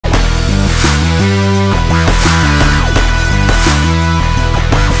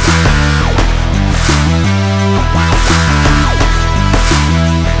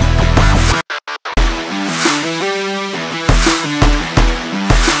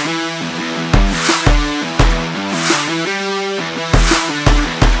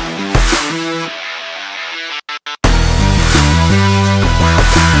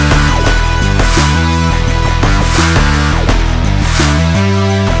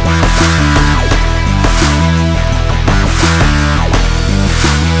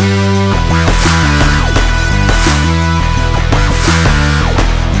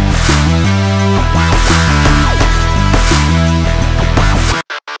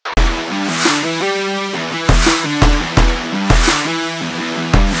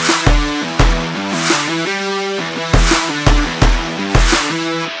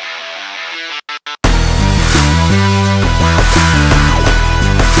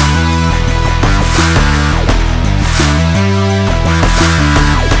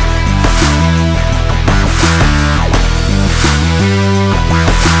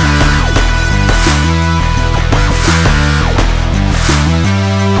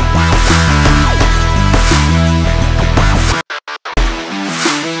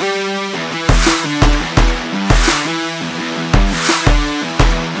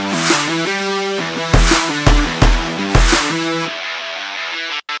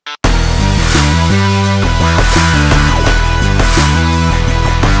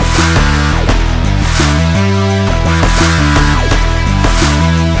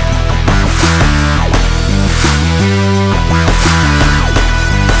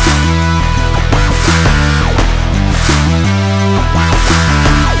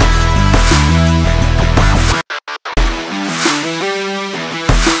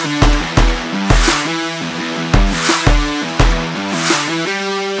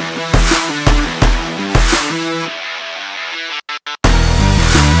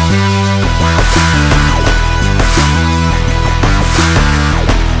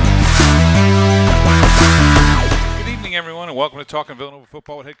welcome to Talking Villanova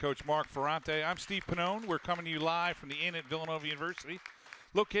Football with head coach Mark Ferrante. I'm Steve Pannone. We're coming to you live from the Inn at Villanova University,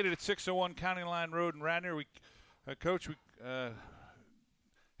 located at 601 County Line Road in Radnor. Coach, we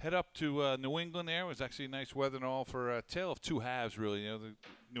head up to New England there. It was actually nice weather and all for a tale of two halves, really. You know, the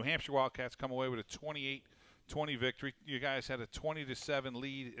New Hampshire Wildcats come away with a 28-20 victory. You guys had a 20-7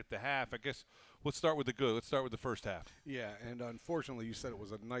 lead at the half. I guess let's start with the good. Let's start with the first half. Yeah, and unfortunately you said it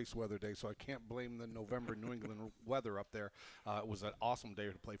was a nice weather day, so I can't blame the November New England weather up there. It was an awesome day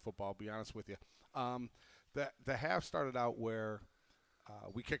to play football, I'll be honest with you. The half started out where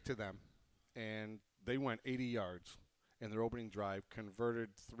we kicked to them, and they went 80 yards in their opening drive,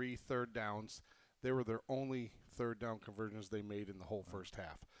 converted 3 third downs. They were their only third down conversions they made in the whole first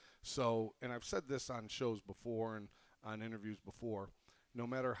half. So, and I've said this on shows before and on interviews before, no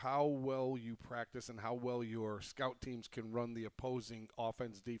matter how well you practice and how well your scout teams can run the opposing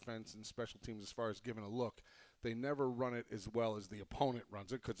offense, defense, and special teams as far as giving a look, they never run it as well as the opponent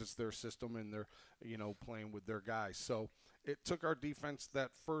runs it because it's their system and they're, playing with their guys. So it took our defense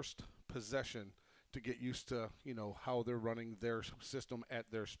that first possession to get used to, how they're running their system at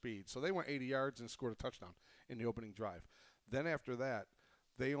their speed. So they went 80 yards and scored a touchdown in the opening drive. Then after that,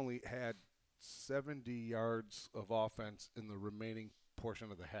 they only had 70 yards of offense in the remaining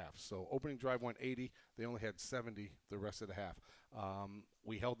portion of the half. So opening drive went 80. They only had 70 the rest of the half.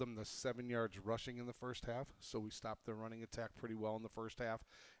 We held them to 7 yards rushing in the first half, so we stopped their running attack pretty well in the first half.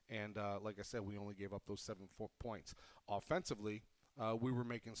 And like I said, we only gave up those 7 points. Offensively, we were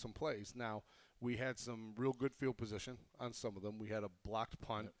making some plays. Now, we had some real good field position on some of them. We had a blocked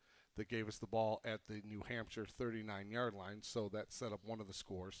punt that gave us the ball at the New Hampshire 39-yard line, so that set up one of the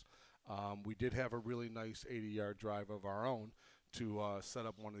scores. We did have a really nice 80-yard drive of our own to set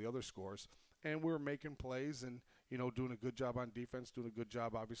up one of the other scores. And we were making plays and, doing a good job on defense, doing a good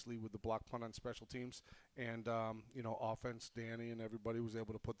job, obviously, with the block punt on special teams. And, offense, Danny and everybody was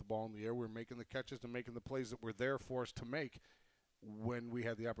able to put the ball in the air. We were making the catches and making the plays that were there for us to make when we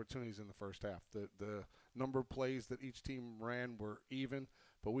had the opportunities in the first half. The number of plays that each team ran were even,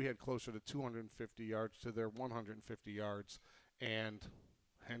 but we had closer to 250 yards to their 150 yards, and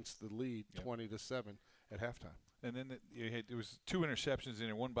hence the lead, 20-7 at halftime. And then there was 2 interceptions in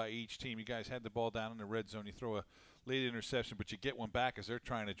there, one by each team. You guys had the ball down in the red zone. You throw a late interception, but you get one back as they're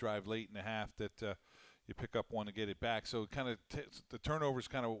trying to drive late in the half that you pick up one to get it back. So kind of the turnovers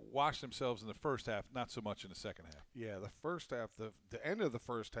kind of washed themselves in the first half, not so much in the second half. Yeah, the first half, the end of the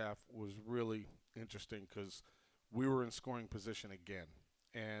first half was really interesting because we were in scoring position again.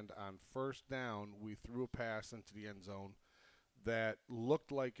 And on first down, we threw a pass into the end zone that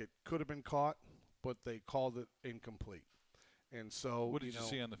looked like it could have been caught, but they called it incomplete. And so, what did you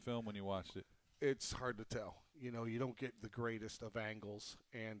see on the film when you watched it? It's hard to tell. You don't get the greatest of angles.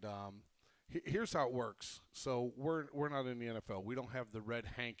 And here's how it works. So we're not in the NFL. We don't have the red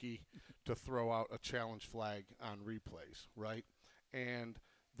hanky to throw out a challenge flag on replays, right? And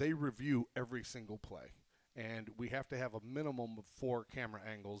they review every single play. And we have to have a minimum of 4 camera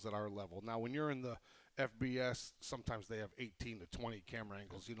angles at our level. Now, when you're in the FBS, sometimes they have 18 to 20 camera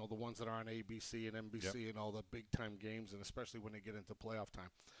angles, the ones that are on ABC and NBC and all the big-time games, and especially when they get into playoff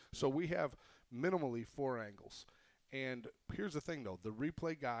time. So we have minimally 4 angles. And here's the thing, though. The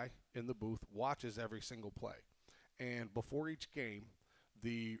replay guy in the booth watches every single play. And before each game,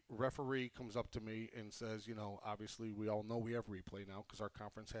 the referee comes up to me and says, obviously we all know we have replay now because our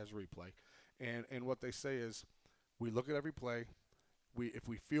conference has replay. And what they say is we look at every play. If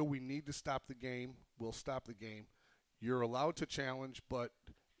we feel we need to stop the game, we'll stop the game. You're allowed to challenge, but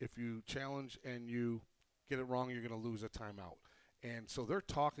if you challenge and you get it wrong, you're going to lose a timeout. And so they're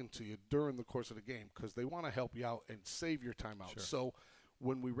talking to you during the course of the game because they want to help you out and save your timeout. Sure. So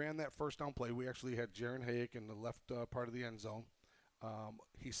when we ran that first down play, we actually had Jaron Hayek in the left part of the end zone.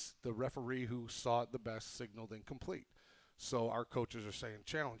 The referee who saw it the best signaled incomplete. So our coaches are saying,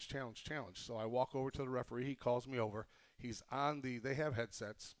 challenge, challenge, challenge. So I walk over to the referee. He calls me over. He's on they have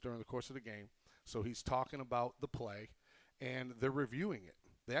headsets during the course of the game. So he's talking about the play, and they're reviewing it.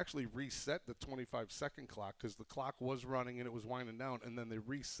 They actually reset the 25-second clock because the clock was running and it was winding down, and then they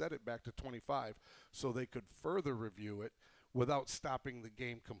reset it back to 25 so they could further review it without stopping the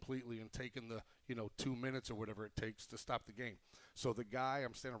game completely and taking the 2 minutes or whatever it takes to stop the game. So the guy,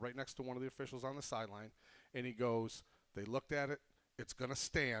 I'm standing right next to one of the officials on the sideline, and he goes, they looked at it. It's going to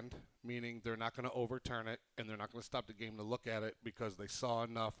stand, meaning they're not going to overturn it, and they're not going to stop the game to look at it because they saw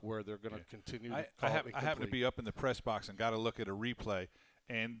enough where they're going to continue to call it incomplete. I happened to be up in the press box and got a look at a replay,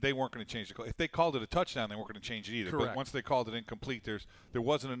 and they weren't going to change the call. If they called it a touchdown, they weren't going to change it either. Correct. But once they called it incomplete, there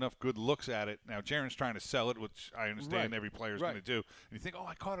wasn't enough good looks at it. Now, Jaron's trying to sell it, which I understand every player is going to do. And you think, oh,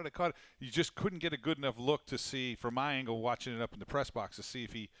 I caught it. You just couldn't get a good enough look to see, from my angle, watching it up in the press box, to see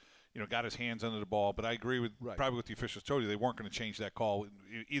if he got his hands under the ball. But I agree with probably what the officials told you. They weren't going to change that call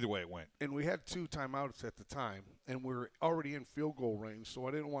either way it went. And we had 2 timeouts at the time, and we were already in field goal range, so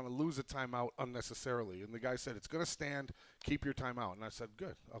I didn't want to lose a timeout unnecessarily. And the guy said, it's going to stand, keep your timeout. And I said,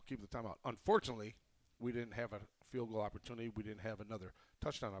 good, I'll keep the timeout. Unfortunately, we didn't have a field goal opportunity. We didn't have another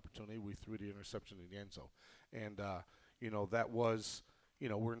touchdown opportunity. We threw the interception in the end zone. And, that was,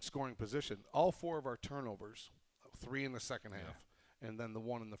 we're in scoring position. All 4 of our turnovers, 3 in the second half, and then the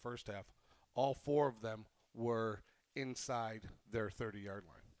 1 in the first half, all 4 of them were inside their 30-yard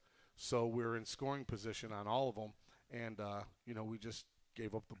line. So we're in scoring position on all of them, and, we just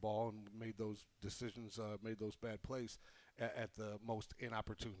gave up the ball and made those decisions, made those bad plays at the most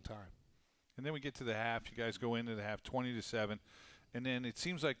inopportune time. And then we get to the half. You guys go into the half 20-7. And then it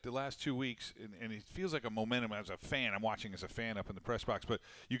seems like the last 2 weeks, and it feels like a momentum as a fan. I'm watching as a fan up in the press box. But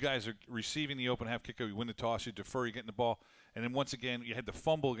you guys are receiving the open half kickoff. You win the toss. You defer. You get in the ball. And then once again, you had the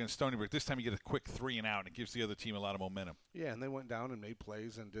fumble against Stony Brook. This time you get a quick 3 and out, and it gives the other team a lot of momentum. Yeah, and they went down and made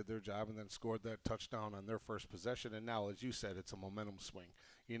plays and did their job and then scored that touchdown on their first possession. And now, as you said, it's a momentum swing.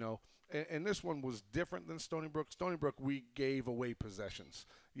 And this one was different than Stony Brook. Stony Brook, we gave away possessions.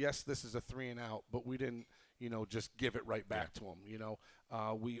 Yes, this is a 3 and out, but we didn't just give it right back to them.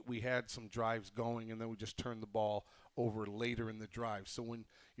 We had some drives going, and then we just turned the ball over later in the drive. So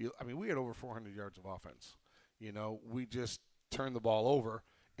we had over 400 yards of offense. We just turned the ball over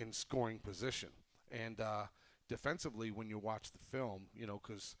in scoring position. And defensively, when you watch the film,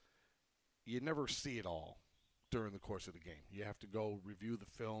 because you never see it all during the course of the game. You have to go review the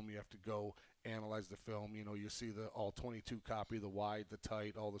film. You have to go analyze the film. You see the all 22 copy, the wide, the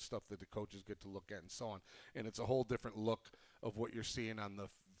tight, all the stuff that the coaches get to look at and so on. And it's a whole different look of what you're seeing on the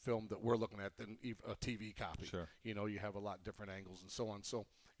film that we're looking at than a TV copy. Sure. You have a lot different angles and so on. So,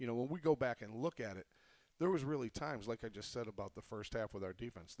 when we go back and look at it, there was really times, like I just said about the first half with our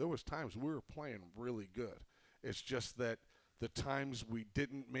defense, there was times we were playing really good. It's just that the times we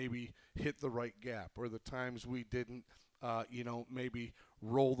didn't maybe hit the right gap, or the times we didn't, maybe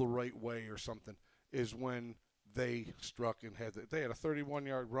roll the right way or something, is when they struck and they had a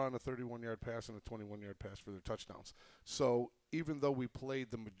 31-yard run, a 31-yard pass, and a 21-yard pass for their touchdowns. So even though we played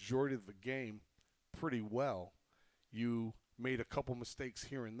the majority of the game pretty well, you made a couple mistakes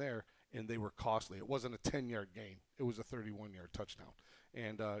here and there, and they were costly. It wasn't a 10-yard gain. It was a 31-yard touchdown.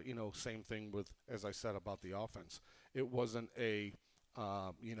 And, same thing with, as I said, about the offense. It wasn't a,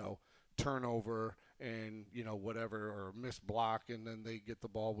 turnover and, whatever, or missed block, and then they get the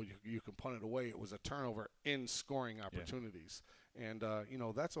ball where you can punt it away. It was a turnover in scoring opportunities. Yeah.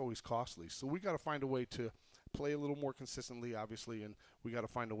 And, that's always costly. So we got to find a way to play a little more consistently, obviously, and we got to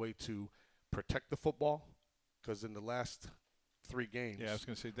find a way to protect the football, because in the last 3 games. Yeah, I was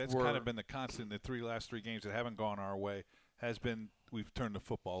going to say, that's kind of been the constant in the last three games that haven't gone our way, has been we've turned the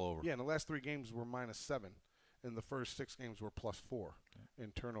football over. Yeah, in the last 3 games we're -7. In the first 6 games we're +4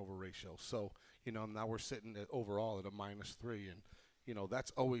 in turnover ratio. So, now we're sitting overall at a -3, and,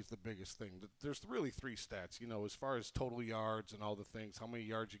 that's always the biggest thing. There's really 3 stats, as far as total yards and all the things, how many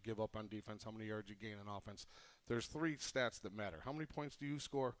yards you give up on defense, how many yards you gain on offense. There's 3 stats that matter. How many points do you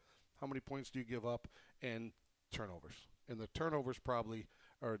score? How many points do you give up? And turnovers. And the turnovers probably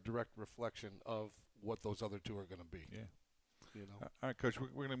are a direct reflection of what those other 2 are going to be. Yeah. All right, Coach, we're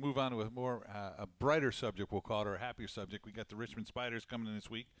going to move on to a more a brighter subject, we'll call it, or a happier subject. We got the Richmond Spiders coming in this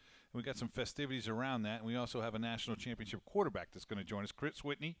week, and we got some festivities around that. And we also have a national championship quarterback that's going to join us, Chris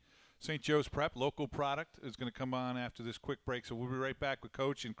Whitney. St. Joe's Prep, local product, is going to come on after this quick break. So we'll be right back with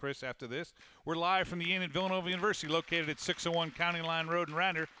Coach and Chris after this. We're live from the Inn at Villanova University, located at 601 County Line Road in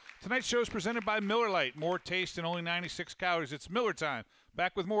Radnor. Tonight's show is presented by Miller Lite. More taste and only 96 calories. It's Miller time.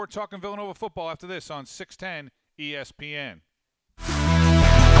 Back with more Talking Villanova football after this on 610 ESPN.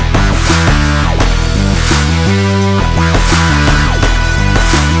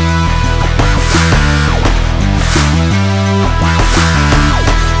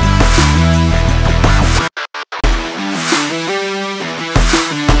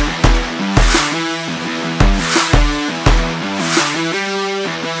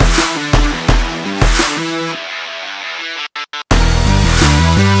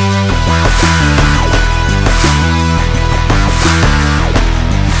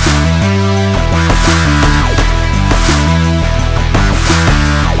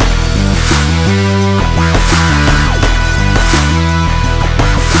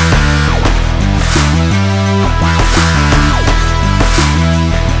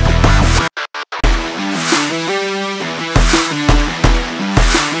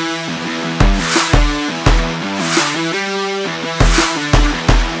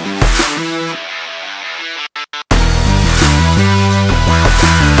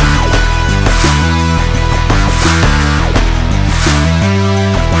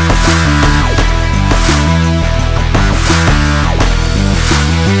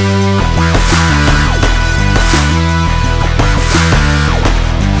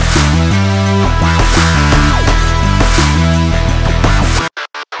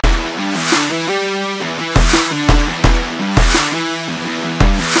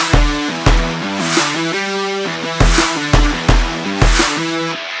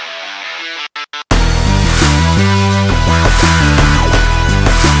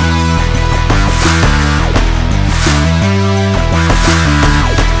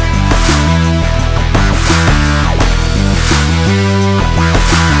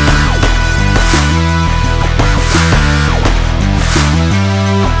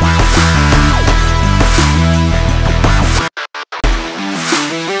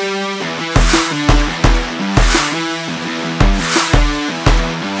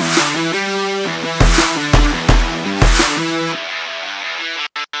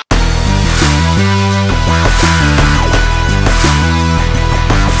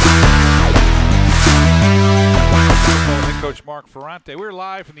 Ferrante. We're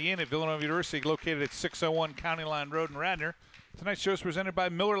live from the Inn at Villanova University, located at 601 County Line Road in Radnor. Tonight's show is presented by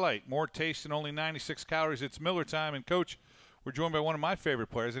Miller Lite. More taste and only 96 calories. It's Miller time. And, Coach, we're joined by one of my favorite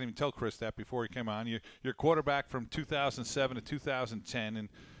players. I didn't even tell Chris that before he came on. You're quarterback from 2007 to 2010. And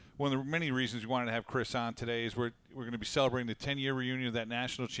one of the many reasons we wanted to have Chris on today is we're going to be celebrating the 10-year reunion of that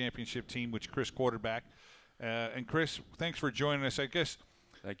national championship team, which Chris quarterbacked. And, Chris, thanks for joining us. I guess –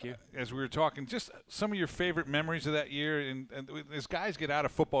 thank you. As we were talking, just some of your favorite memories of that year, and as guys get out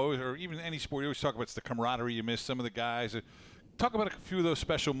of football or even any sport, you always talk about it's the camaraderie you miss, some of the guys. Talk about a few of those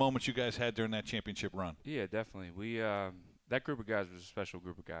special moments you guys had during that championship run. Yeah, definitely. We that group of guys was a special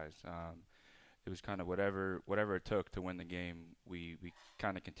group of guys. It was kind of whatever it took to win the game. We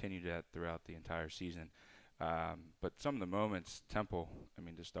kind of continued that throughout the entire season. But some of the moments, Temple, I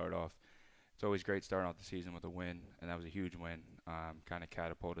mean, to start off, it's always great starting off the season with a win, and that was a huge win. Kind of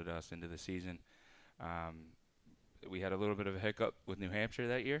catapulted us into the season. We had a little bit of a hiccup with New Hampshire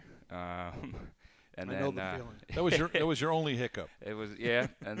that year, and I then know the feeling. That was your only hiccup. It was, yeah.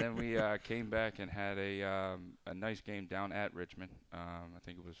 And then we came back and had a nice game down at Richmond. I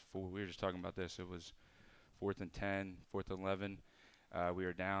think it was we were just talking about this. It was 4th and 10, 4th and 11. We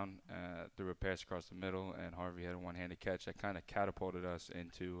were down, threw a pass across the middle, and Harvey had a one-handed catch that kind of catapulted us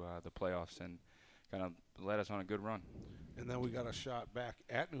into the playoffs and kind of led us on a good run. And then we got a shot back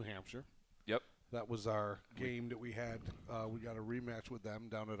at New Hampshire. Yep. That was our game that we had. We got a rematch with them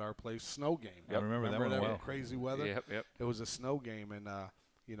down at our place. Snow game. Yep. I remember that one well. Crazy weather. Yep. It was a snow game, and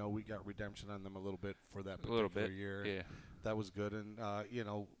we got redemption on them a little bit for that particular year. Yeah. That was good, and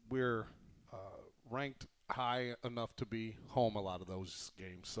we're ranked high enough to be home a lot of those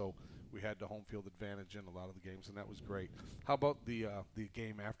games, so we had the home field advantage in a lot of the games, and that was great. How about the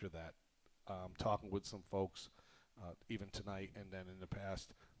game after that? Talking with some folks, even tonight and then in the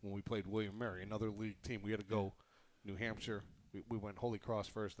past, when we played William Mary, another league team. We had to go New Hampshire. We went Holy Cross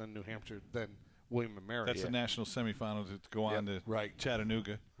first, then New Hampshire, then William and Mary. That's the national semifinal to go on to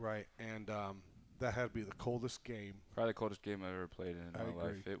Chattanooga. Right, and that had to be the coldest game. Probably the coldest game I've ever played in my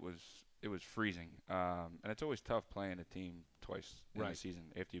life. It was freezing, and it's always tough playing a team twice in the season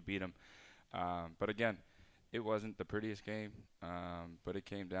after you beat them. But again, it wasn't the prettiest game, but it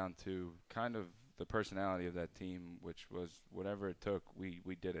came down to kind of the personality of that team, which was whatever it took, we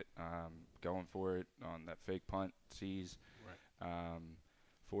did it. Going for it on that fake punt, C's. Right.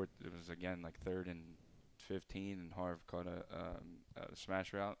 It was again like 3rd and 15, and Harv caught a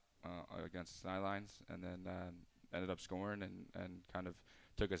smash route against the sidelines, and then ended up scoring and kind of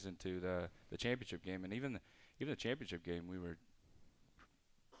took us into the championship game. And even the championship game, we were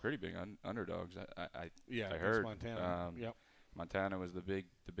pretty big underdogs. I heard Montana. Montana was the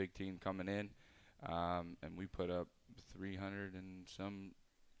big team coming in, and we put up 300 and some.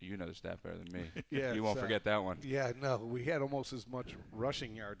 You know the stat better than me. Yeah, you won't forget that one. Yeah, no, we had almost as much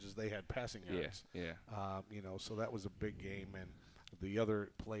rushing yards as they had passing yards. Yeah. So that was a big game, and the other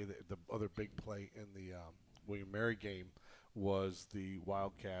big play in the William Mary game was the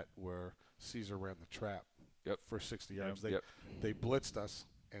Wildcat where Caesar ran the trap for 60 yards. They blitzed us,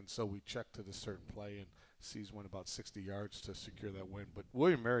 and so we checked to the certain play, and Caesar went about 60 yards to secure that win. But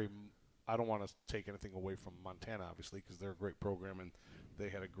William Mary, I don't want to take anything away from Montana, obviously, because they're a great program, and they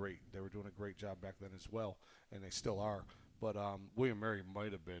were doing a great job back then as well, and they still are. But William Mary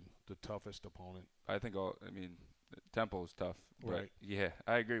might have been the toughest opponent. I think Temple was tough. Right. Yeah,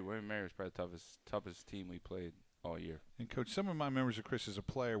 I agree. William Mary was probably the toughest team we played all year. And, Coach, some of my memories of Chris as a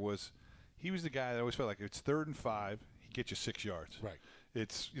player was he was the guy that always felt like it's 3rd and 5, he'd get you 6 yards. Right.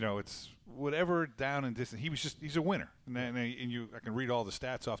 It's whatever down and distance. He's a winner, and I can read all the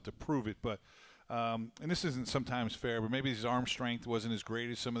stats off to prove it. But and this isn't sometimes fair, but maybe his arm strength wasn't as great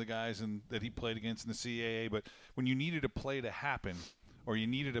as some of the guys that he played against in the CAA. But when you needed a play to happen, or you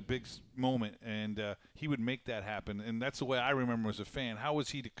needed a big moment, and he would make that happen. And that's the way I remember as a fan. How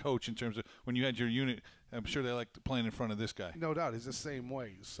was he to coach in terms of when you had your unit? I'm sure they liked playing in front of this guy. No doubt, he's the same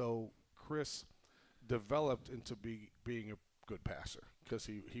way. So Chris developed into being a good passer because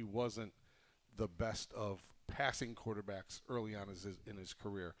he wasn't the best of passing quarterbacks early on in his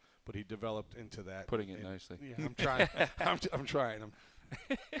career, but he developed into that. Putting it nicely. Yeah, I'm trying. I'm trying. I'm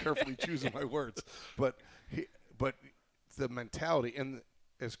carefully choosing my words, but the mentality, and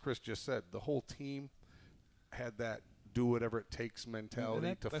as Chris just said, the whole team had that do whatever it takes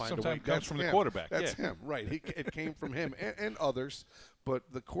mentality to find a way. Comes from the quarterback. That's him, right? It came from him and others,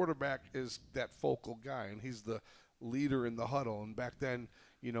 but the quarterback is that focal guy, and he's the leader in the huddle. And back then,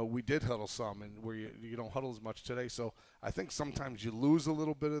 we did huddle some, and where you don't huddle as much today. So I think sometimes you lose a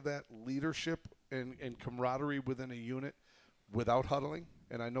little bit of that leadership and camaraderie within a unit without huddling.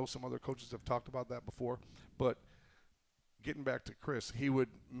 And I know some other coaches have talked about that before, but getting back to Chris, he would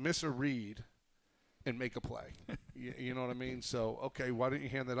miss a read and make a play. You know what I mean? So, okay, why don't you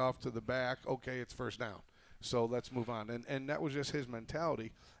hand that off to the back? Okay, it's first down. So let's move on. And that was just his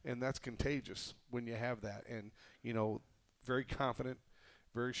mentality, and that's contagious when you have that. And, you know, very confident,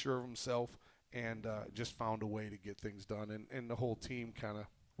 very sure of himself, and just found a way to get things done. And the whole team kind of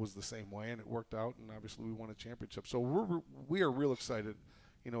was the same way, and it worked out, and obviously we won a championship. So we are real excited,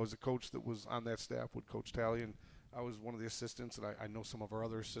 you know, as a coach that was on that staff with Coach Talley, and I was one of the assistants, and I know some of our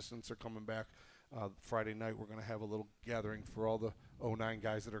other assistants are coming back. Friday night we're going to have a little gathering for all the 09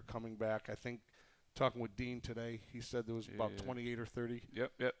 guys that are coming back. I think talking with Dean today, he said there was about 28 or 30.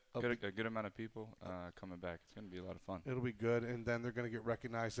 Yep. A good amount of people coming back. It's going to be a lot of fun. It'll be good, and then they're going to get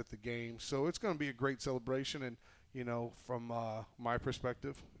recognized at the game. So it's going to be a great celebration, and, you know, from my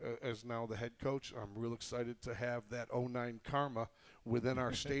perspective as now the head coach, I'm real excited to have that 09 karma within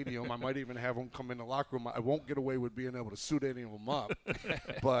our stadium. I might even have them come in the locker room. I won't get away with being able to suit any of them up,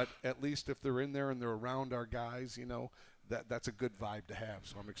 but at least if they're in there and they're around our guys, you know, that's a good vibe to have.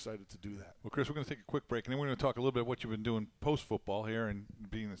 So I'm excited to do that. Well, Chris, we're going to take a quick break, and then we're going to talk a little bit about what you've been doing post-football here and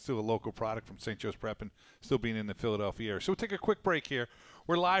being still a local product from St. Joe's Prep and still being in the Philadelphia area. So we'll take a quick break here.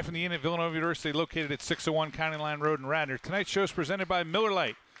 We're live from the Inn at Villanova University, located at 601 County Line Road in Radnor. Tonight's show is presented by Miller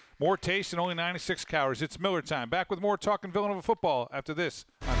Lite. More taste and only 96 calories. It's Miller time. Back with more Talking Villanova football after this.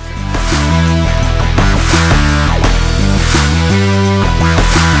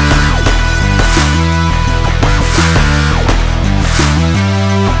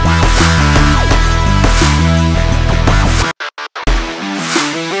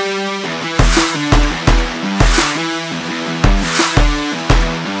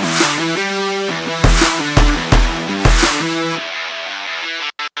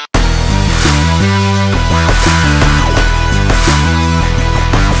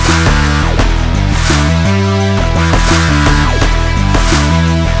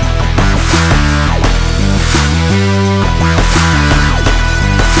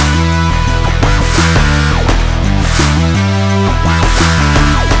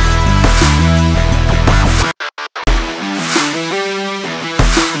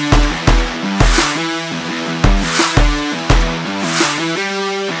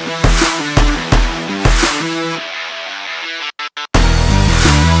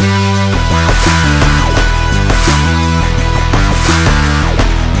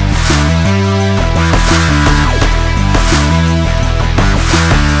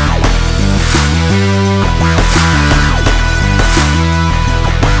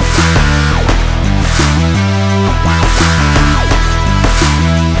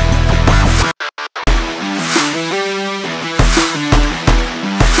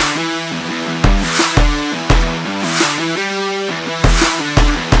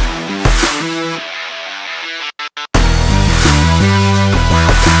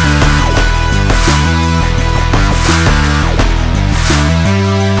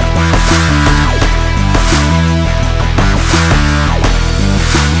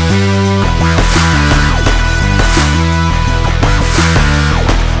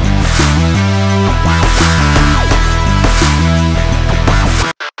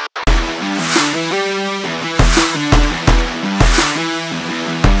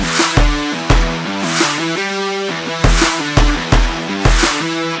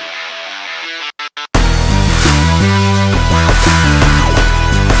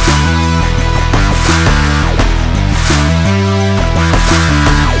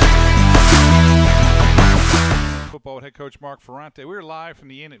 Head coach Mark Ferrante. We're live from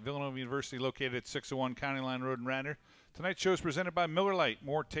the Inn at Villanova University, located at 601 County Line Road in Radnor. Tonight's show is presented by Miller Lite.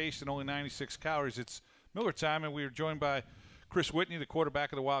 More taste and only 96 calories. It's Miller time, and we are joined by Chris Whitney, the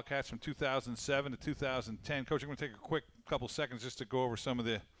quarterback of the Wildcats from 2007 to 2010. Coach, I'm going to take a quick couple seconds just to go over some of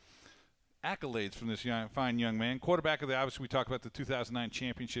the accolades from this fine young man. Quarterback of the, obviously we talked about the 2009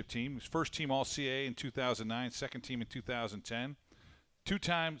 championship team. His first team All-CAA in 2009, second team in 2010.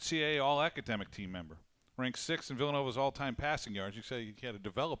 Two-time CAA All-Academic team member. Ranks 6th in Villanova's all-time passing yards. You say you had to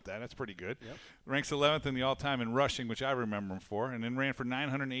develop that. That's pretty good. Yep. Ranks 11th in the all-time in rushing, which I remember him for, and then ran for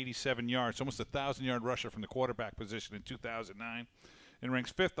 987 yards, almost a 1,000-yard rusher from the quarterback position in 2009. And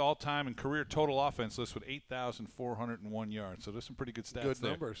ranks 5th all-time in career total offense list with 8,401 yards. So there's some pretty good stats Good there.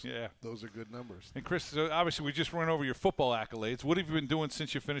 numbers. Yeah. Those are good numbers. And, Chris, so obviously we just went over your football accolades. What have you been doing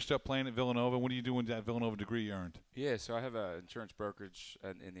since you finished up playing at Villanova? What are you doing with that Villanova degree you earned? Yeah, so I have an insurance brokerage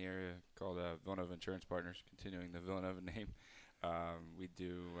in the area called Villanova Insurance Partners, continuing the Villanova name. We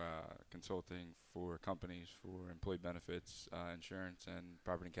do consulting for companies for employee benefits, insurance, and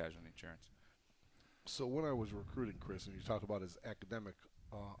property and casualty insurance. So when I was recruiting Chris, and you talked about his academic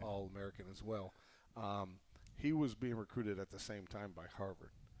All-American as well, he was being recruited at the same time by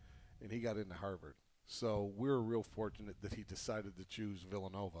Harvard, and he got into Harvard. So we're real fortunate that he decided to choose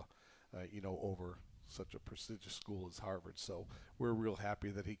Villanova, over such a prestigious school as Harvard. So we're real happy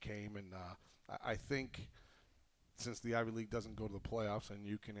that he came, and I think since the Ivy League doesn't go to the playoffs, and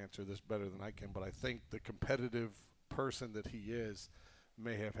you can answer this better than I can, but I think the competitive person that he is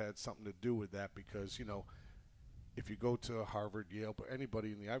may have had something to do with that because, if you go to Harvard, Yale, but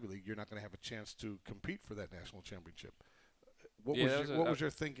anybody in the Ivy League, you're not going to have a chance to compete for that national championship. What was your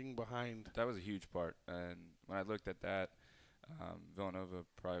thinking behind? That was a huge part, and when I looked at that, Villanova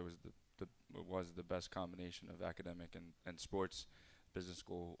probably was the best combination of academic and sports. Business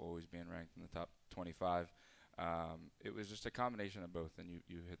school always being ranked in the top 25. It was just a combination of both, and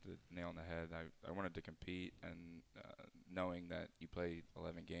you hit the nail on the head. I wanted to compete, and knowing that you play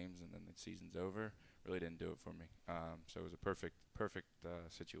 11 games and then the season's over really didn't do it for me. So it was a perfect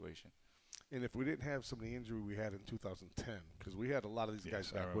situation. And if we didn't have some of the injury we had in 2010, because we had a lot of these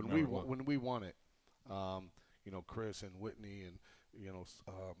guys back when we won it, Chris and Whitney and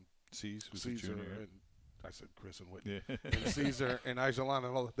Caesar and I said Chris and Whitney and Caesar and Ajalan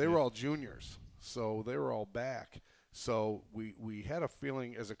and all, they were all juniors, so they were all back. So we had a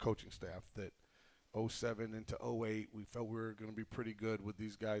feeling as a coaching staff that 07 into 08 we felt we were going to be pretty good with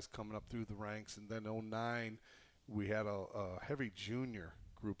these guys coming up through the ranks, and then 09 we had a heavy junior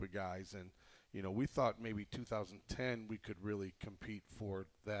group of guys, and we thought maybe 2010 we could really compete for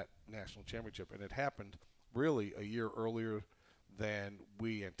that national championship, and it happened really a year earlier than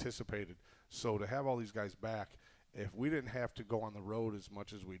we anticipated. So to have all these guys back, if we didn't have to go on the road as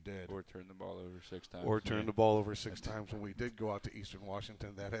much as we did, or turn the ball over 6 times, the ball over 6 times when we did go out to Eastern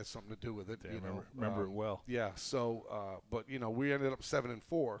Washington, that has something to do with it. Remember it well. Yeah. So, but we ended up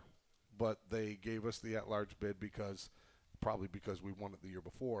 7-4, but they gave us the at-large bid probably because we won it the year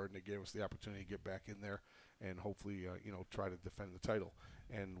before, and they gave us the opportunity to get back in there and hopefully, try to defend the title.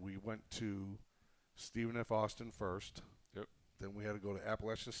 And we went to Stephen F. Austin first. Yep. Then we had to go to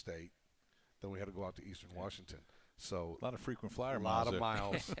Appalachian State. Then we had to go out to Eastern Washington. So a lot of frequent flyer miles. A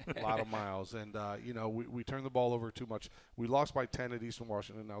lot of miles. And, we turned the ball over too much. We lost by 10 at Eastern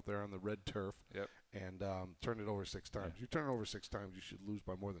Washington out there on the red turf. Yep. And turned it over 6 times. Yeah. You turn it over 6 times, you should lose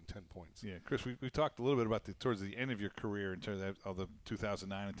by more than 10 points. Yeah, Chris, we talked a little bit about towards the end of your career in terms of the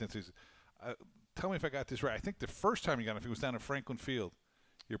 2009 and 10 season. Tell me if I got this right. I think the first time you got it was down at Franklin Field.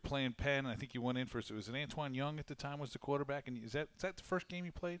 You're playing Penn, and I think you went in first. It was an Antoine Young at the time was the quarterback. And is that the first game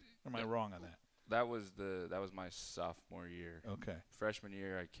you played? Or am I wrong on that? That was my sophomore year. Okay. Freshman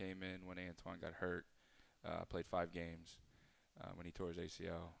year, I came in when Antoine got hurt. Played 5 games when he tore his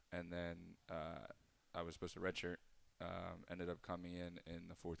ACL, and then I was supposed to redshirt. Ended up coming in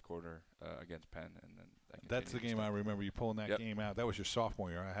the fourth quarter against Penn, and then that's the game I remember you pulling that Yep. game out. That was your sophomore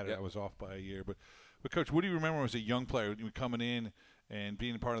year. Yep. I was off by a year, but Coach, what do you remember as a young player you coming in and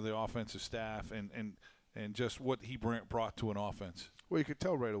being part of the offensive staff and just what he brought to an offense? Well, you could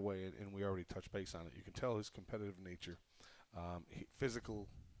tell right away, and we already touched base on it. You can tell his competitive nature.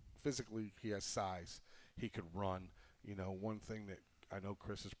 Physically, he has size. He could run. One thing that I know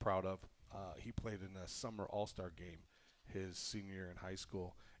Chris is proud of, he played in a summer all-star game his senior year in high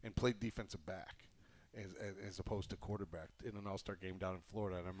school and played defensive back as opposed to quarterback in an all-star game down in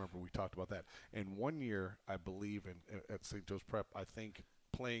Florida. And I remember we talked about that. And one year, I believe, at St. Joe's Prep, I think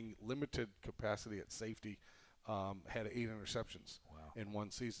playing limited capacity at safety, had 8 interceptions in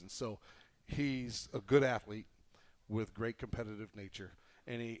one season. So he's a good athlete with great competitive nature,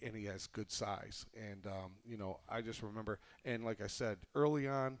 and he has good size. And, I just remember, and like I said, early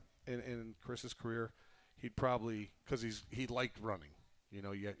on in Chris's career, he'd probably, because he liked running.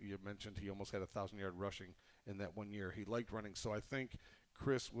 You mentioned he almost had 1,000-yard rushing in that one year. He liked running. So I think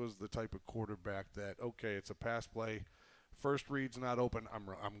Chris was the type of quarterback that, okay, it's a pass play. First read's not open. I'm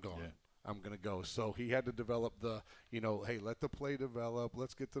going. Yeah. I'm going to go. So he had to develop hey, let the play develop.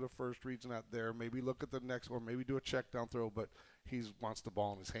 Let's get to the first read's not there. Maybe look at the next one. Maybe do a check down throw. But he wants the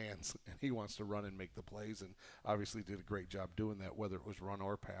ball in his hands, and he wants to run and make the plays, and obviously did a great job doing that, whether it was run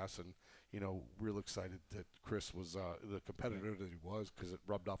or pass. And, real excited that Chris was the competitor that he was because it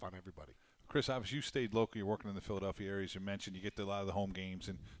rubbed off on everybody. Chris, obviously you stayed local. You're working in the Philadelphia area, as you mentioned. You get to a lot of the home games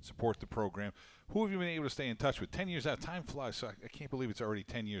and support the program. Who have you been able to stay in touch with? 10 years out, time flies. So I can't believe it's already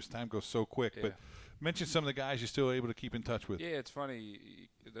 10 years. Time goes so quick. Yeah. But mention some of the guys you're still able to keep in touch with. Yeah, it's funny.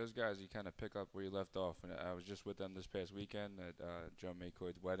 Those guys, you kind of pick up where you left off. And I was just with them this past weekend at Joe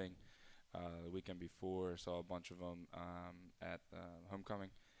Maycoyd's wedding. The weekend before, saw a bunch of them at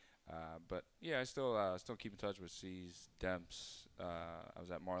homecoming. But yeah, I still keep in touch with C's, Demps. I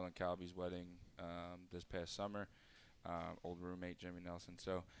was at Marlon Calby's wedding this past summer. Old roommate Jimmy Nelson.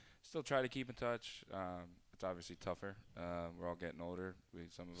 So still try to keep in touch. it's obviously tougher. We're all getting older.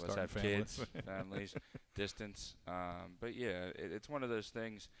 Some of us Starting have families. kids, families, distance. But yeah, it's one of those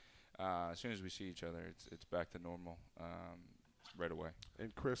things. As soon as we see each other, it's back to normal right away.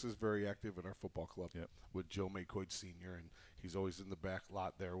 And Chris is very active in our football club with Joe Maycoyd Sr., and he's always in the back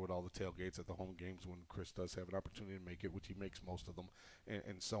lot there with all the tailgates at the home games when Chris does have an opportunity to make it, which he makes most of them,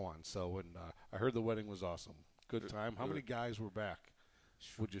 and so on. So, and I heard the wedding was awesome. Good time. How many guys were back,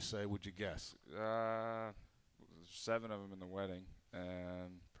 would you say, would you guess? 7 of them in the wedding,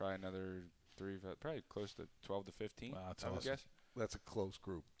 and probably another 3, probably close to 12 to 15. Wow, that's I would awesome. guess. That's a close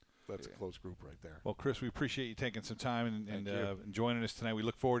group. That's a close group right there. Well, Chris, we appreciate you taking some time and joining us tonight. We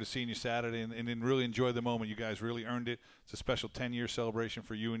look forward to seeing you Saturday and really enjoy the moment. You guys really earned it. It's a special 10-year celebration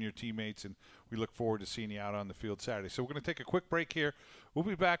for you and your teammates, and we look forward to seeing you out on the field Saturday. So we're going to take a quick break here. We'll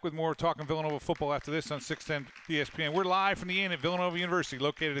be back with more Talking Villanova football after this on 610 ESPN. We're live from the Inn at Villanova University,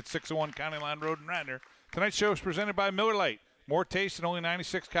 located at 601 County Line Road in Radnor. Tonight's show is presented by Miller Lite. More taste and only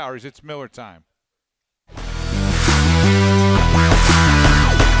 96 calories. It's Miller time.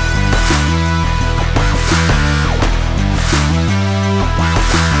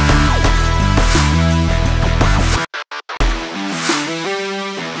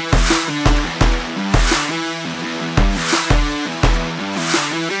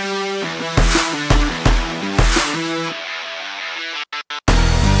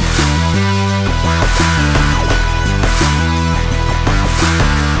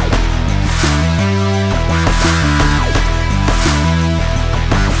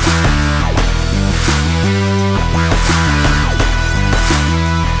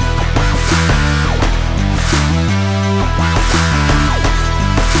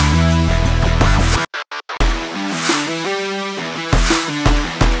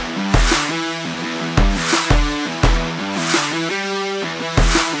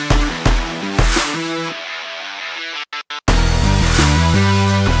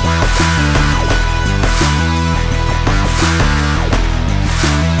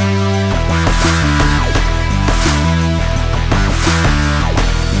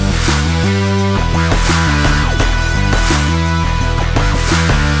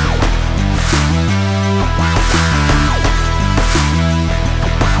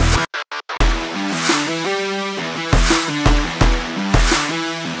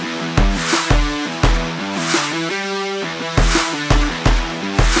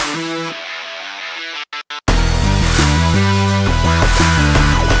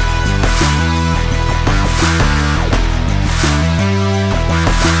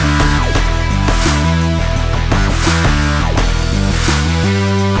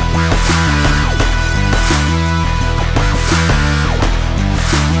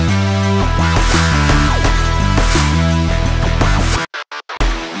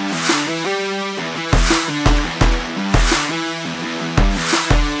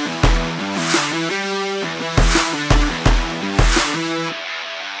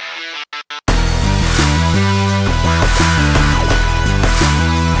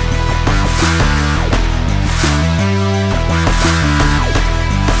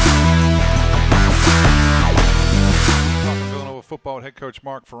 Football head coach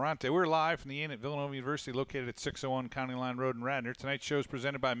Mark Ferrante. We're live from the Inn at Villanova University, located at 601 County Line Road in Radnor. Tonight's show is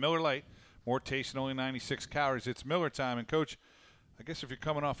presented by Miller Lite. More taste and only 96 calories. It's Miller time. And, Coach, I guess if you're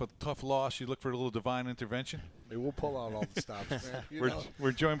coming off a tough loss, you look for a little divine intervention. Hey, we'll pull out all the stops, man.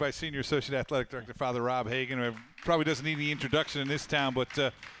 We're joined by Senior Associate Athletic Director Father Rob Hagan, who probably doesn't need any introduction in this town,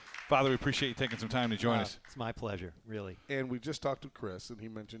 but Father, we appreciate you taking some time to join us. It's my pleasure, really. And we just talked to Chris, and he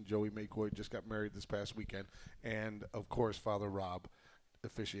mentioned Joey Maycoyd just got married this past weekend. And, of course, Father Rob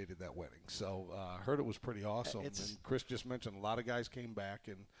officiated that wedding. So I heard it was pretty awesome. And Chris just mentioned a lot of guys came back,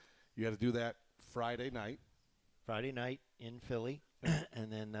 and you had to do that Friday night. Friday night in Philly, and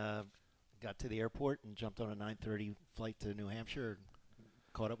then got to the airport and jumped on a 9:30 flight to New Hampshire and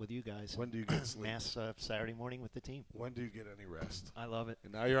caught up with you guys. When do you get sleep? Mass Saturday morning with the team. When do you get any rest? I love it.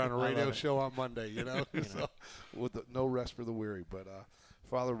 And now you're on a radio show on Monday, you know, so with no rest for the weary. But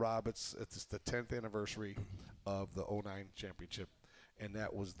Father Rob, it's the 10th anniversary of the 09 championship, and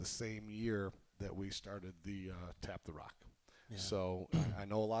that was the same year that we started the Tap the Rock. Yeah. So I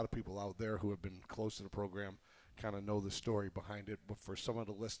know a lot of people out there who have been close to the program kind of know the story behind it. But for some of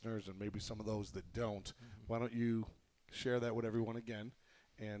the listeners and maybe some of those that don't, why don't you share that with everyone again?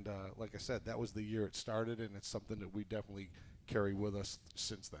 And like I said, that was the year it started, and it's something that we definitely carry with us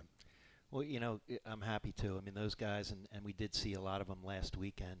since then. Well, you know, I'm happy to. I mean, those guys, and we did see a lot of them last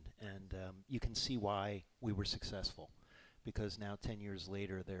weekend, and you can see why we were successful. Because now 10 years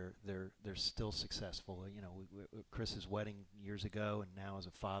later, they're still successful. You know, Chris's wedding years ago, and now as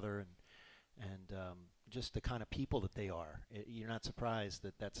a father, and just the kind of people that they are. You're not surprised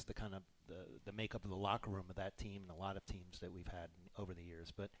that that's the kind of the makeup of the locker room of that team and a lot of teams that we've had over the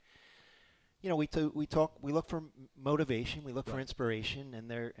years. But we look for motivation, we look for inspiration,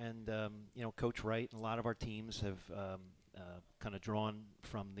 and Coach Wright and a lot of our teams have kind of drawn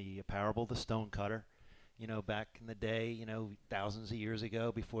from the parable of the stonecutter. Back in the day, thousands of years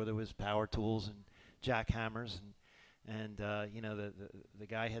ago, before there was power tools and jackhammers, and the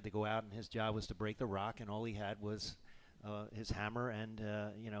guy had to go out and his job was to break the rock, and all he had was his hammer and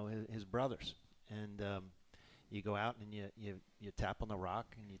his brothers. And you go out and you tap on the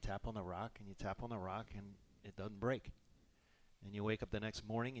rock, and you tap on the rock, and you tap on the rock, and it doesn't break. And you wake up the next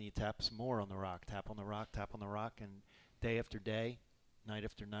morning and you tap some more on the rock, tap on the rock, tap on the rock, and day after day, night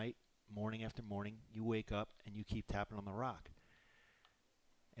after night, morning after morning, you wake up and you keep tapping on the rock.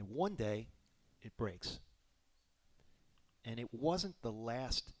 And one day, it breaks. And it wasn't the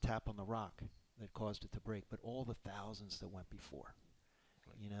last tap on the rock that caused it to break, but all the thousands that went before.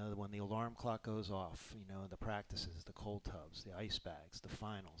 When the alarm clock goes off, the practices, the cold tubs, the ice bags, the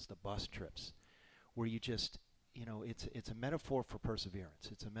finals, the bus trips, where you just, it's a metaphor for perseverance.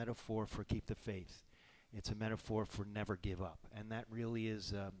 It's a metaphor for keep the faith. It's a metaphor for never give up. And that really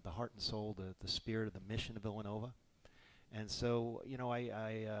is the heart and soul, the spirit of the mission of Villanova. And so,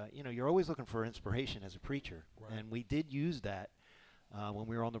 you're always looking for inspiration as a preacher. Right. And we did use that when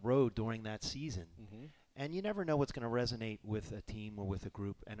we were on the road during that season. Mm-hmm. And you never know what's going to resonate with a team or with a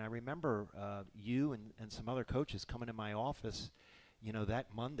group. And I remember you and some other coaches coming in my office, that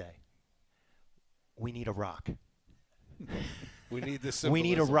Monday. We need a rock. We need the symbolism. We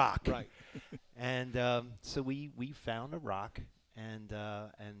need a rock. Right. And so we found a rock, and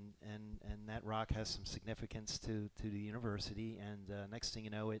that rock has some significance to the university. And next thing you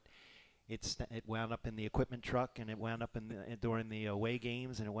know, it wound up in the equipment truck, and it wound up during the away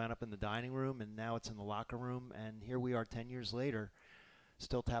games, and it wound up in the dining room, and now it's in the locker room. And here we are 10 years later,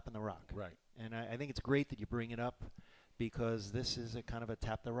 still tapping the rock. Right. And I think it's great that you bring it up, because this is a kind of a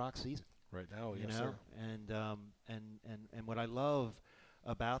tap the rock season. Right now, yes, sir. And what I love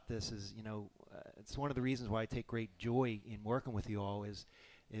about this is, it's one of the reasons why I take great joy in working with you all is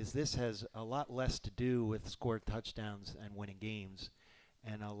this has a lot less to do with scored touchdowns and winning games,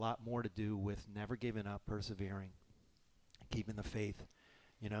 and a lot more to do with never giving up, persevering, keeping the faith.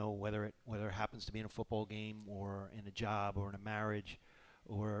 Whether it happens to be in a football game or in a job or in a marriage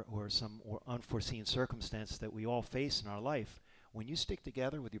or some unforeseen circumstance that we all face in our life, when you stick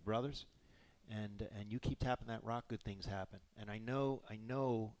together with your brothers and you keep tapping that rock, good things happen. And I know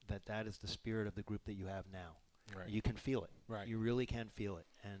that is the spirit of the group that you have now. Right. You can feel it. Right. You really can feel it.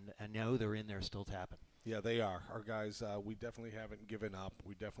 And I know they're in there still tapping. Yeah, they are. Our guys, we definitely haven't given up.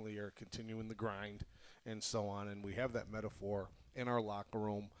 We definitely are continuing the grind and so on. And we have that metaphor in our locker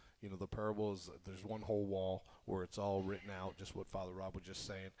room. The parable is there's one whole wall where it's all written out, just what Father Rob was just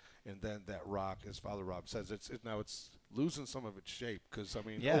saying. And then that rock, as Father Rob says, it's losing some of its shape because,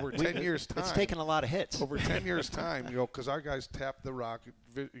 over 10 years' time. It's taken a lot of hits. Over 10 years' time, because our guys tap the rock,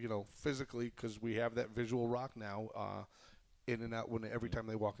 physically, because we have that visual rock now in and out every time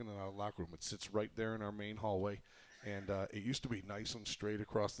they walk into our locker room. It sits right there in our main hallway. And it used to be nice and straight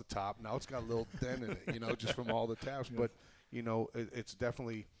across the top. Now it's got a little dent in it, just from all the taps. Yeah. But, it's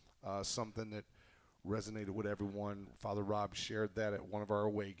definitely something that resonated with everyone. Father Rob shared that at one of our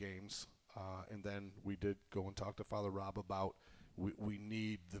away games. And then we did go and talk to Father Rob about we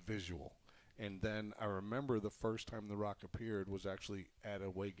need the visual. And then I remember the first time the rock appeared was actually at a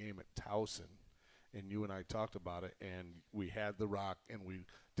away game at Towson. And you and I talked about it, and we had the rock, and we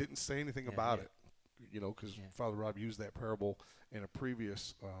didn't say anything about it, because Father Rob used that parable in a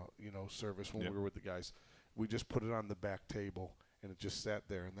previous, service when we were with the guys. We just put it on the back table, and it just sat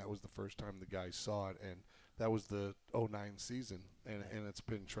there, and that was the first time the guys saw it, and that was the 09 season, and it's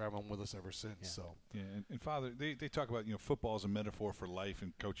been traveling with us ever since. Yeah. So and Father, they talk about football as a metaphor for life,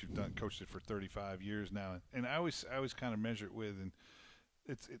 and Coach, you've coached it for 35 years now, and I always kind of measure it with, and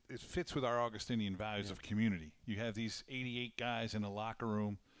it fits with our Augustinian values of community. You have these 88 guys in a locker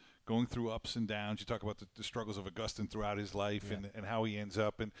room going through ups and downs. You talk about the struggles of Augustine throughout his life and how he ends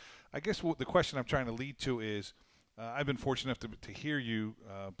up. And I guess the question I'm trying to lead to is I've been fortunate enough to hear you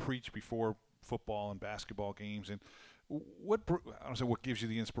preach before football and basketball games. And I don't say what gives you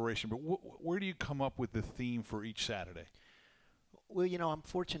the inspiration, but where do you come up with the theme for each Saturday? Well, I'm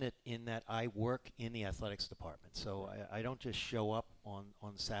fortunate in that I work in the athletics department. So I don't just show up on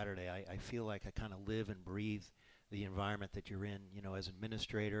Saturday. I feel like I kind of live and breathe the environment that you're in, as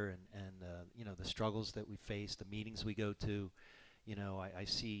administrator and the struggles that we face, the meetings we go to. I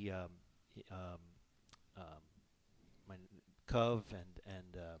see my Cove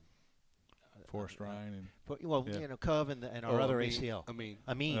and Forrest Ryan. Well, yeah. you know, Cove and our other ACL.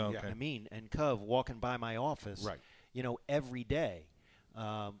 Amin, oh, okay. Amin and Cove walking by my office, right. you know, every day,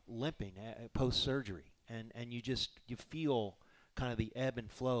 limping post-surgery. And you feel kind of the ebb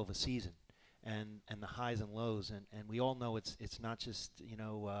and flow of a season. And the highs and lows, and we all know it's not just, you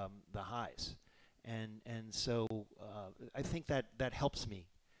know, the highs, and so I think that helps me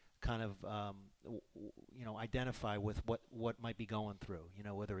kind of you know, identify with what might be going through, you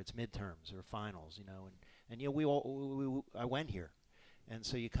know, whether it's midterms or finals, you know, and you know, I went here, and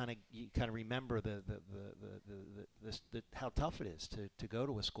so you kind of remember the how tough it is to go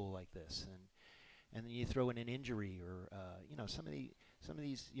to a school like this, and then you throw in an injury or you know, some of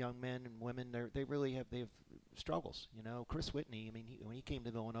these young men and women, they have struggles. You know, Chris Whitney, I mean, when he came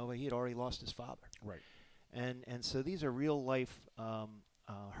to Villanova, he had already lost his father. Right. And so these are real life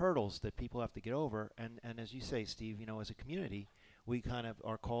hurdles that people have to get over. And as you say, Steve, you know, as a community, we kind of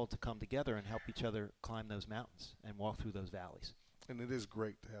are called to come together and help each other climb those mountains and walk through those valleys. And it is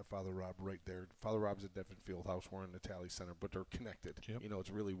great to have Father Rob right there. Father Rob's at Devon Fieldhouse. We're in the Tally Center, but they're connected. Yep. You know, it's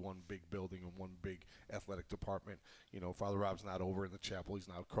really one big building and one big athletic department. You know, Father Rob's not over in the chapel. He's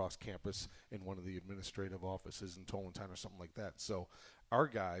not across campus in one of the administrative offices in Tolentine or something like that. So our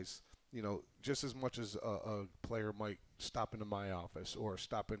guys, you know, just as much as a player might stop into my office or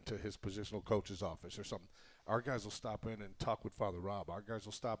stop into his positional coach's office or something, our guys will stop in and talk with Father Rob. Our guys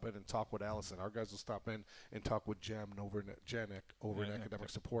will stop in and talk with Allison. Our guys will stop in and talk with Janek over in academic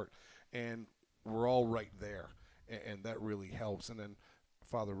support. And we're all right there, and that really helps. And then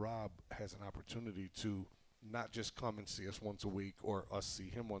Father Rob has an opportunity to not just come and see us once a week or us see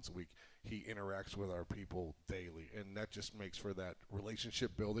him once a week. He interacts with our people daily, and that just makes for that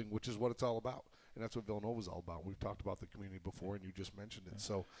relationship building, which is what it's all about. And that's what Villanova's all about. We've talked about the community before, and you just mentioned it.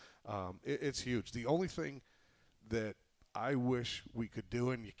 So it's huge. The only thing that I wish we could do,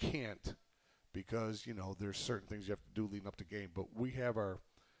 and you can't, because, you know, there's certain things you have to do leading up to game, but we have our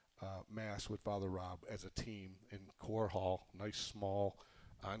Mass with Father Rob as a team in Core Hall, nice, small,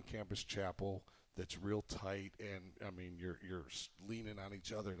 on-campus chapel that's real tight, and, I mean, you're leaning on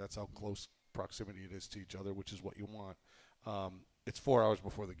each other. That's how close proximity it is to each other, which is what you want. It's 4 hours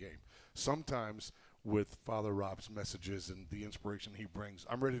before the game. Sometimes with Father Rob's messages and the inspiration he brings,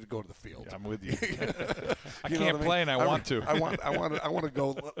 I'm ready to go to the field. Yeah, I'm with you. I You know can't what play, and I want to. I want to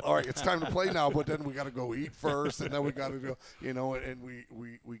go. All right, it's time to play now, but then we got to go eat first, and then we got to go. You know, and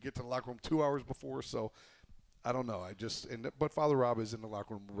we get to the locker room 2 hours before, so. I don't know. But Father Rob is in the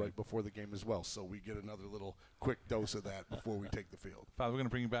locker room right before the game as well, so we get another little quick dose of that before we take the field. Father, we're going to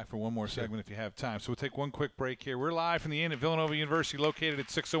bring you back for one more segment if you have time. So we'll take one quick break here. We're live from the Inn at Villanova University, located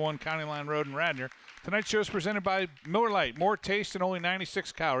at 601 County Line Road in Radnor. Tonight's show is presented by Miller Lite. More taste and only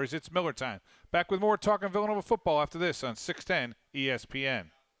 96 calories. It's Miller time. Back with more talking Villanova football after this on 610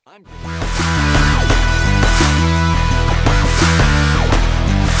 ESPN.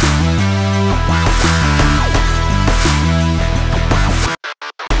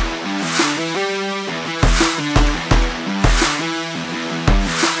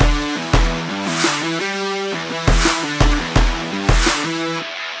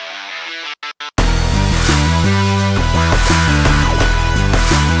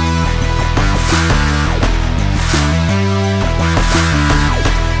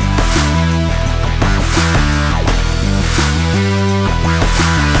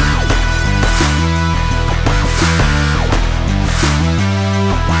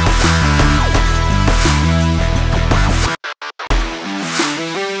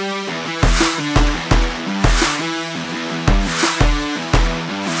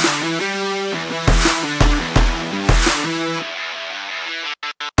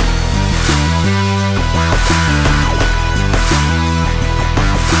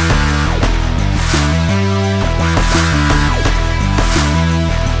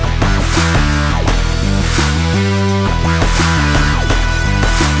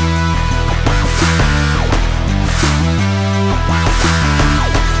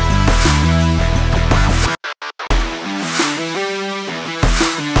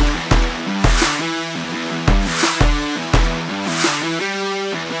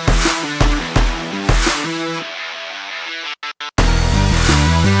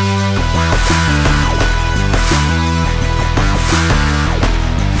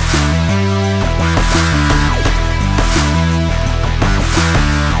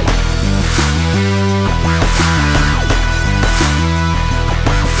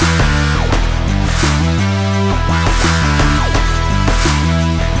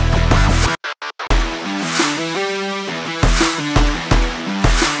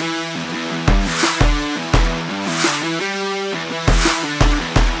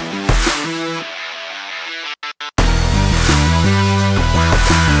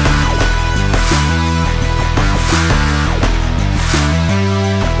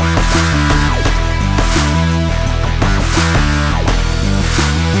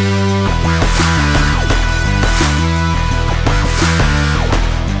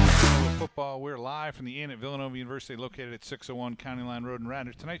 live from the Inn at Villanova University, located at 601 County Line Road in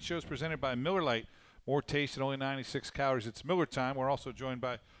Radnor. Tonight's show is presented by Miller Lite. More taste at only 96 calories. It's Miller time. We're also joined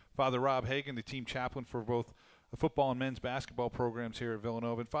by Father Rob Hagan, the team chaplain for both the football and men's basketball programs here at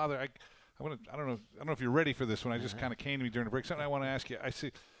Villanova. And Father, I don't know if you're ready for this one. I just kind of came to me during the break. Something I want to ask you.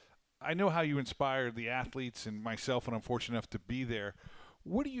 I know how you inspired the athletes and myself when I'm fortunate enough to be there.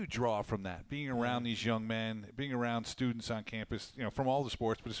 What do you draw from that, being around these young men, being around students on campus, from all the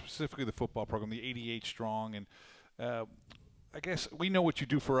sports, but specifically the football program, the 88 strong? And I guess we know what you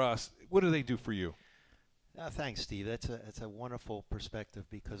do for us. What do they do for you? Thanks, Steve. That's a wonderful perspective,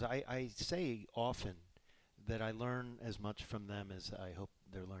 because I say often that I learn as much from them as I hope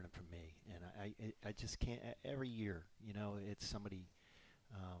they're learning from me. And I just can't, every year, it's somebody,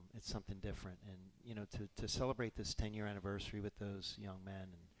 it's something different. And, to celebrate this 10-year anniversary with those young men,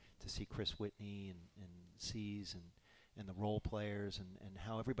 and to see Chris Whitney and C's and the role players and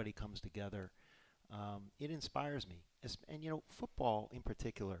how everybody comes together, it inspires me. And, football in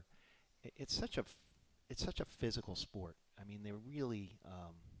particular, it's such a physical sport. I mean, they really,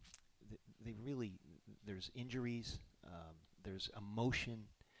 there's injuries, there's emotion.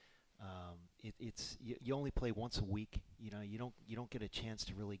 You only play once a week. You don't get a chance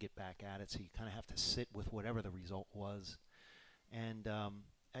to really get back at it, so you kind of have to sit with whatever the result was. And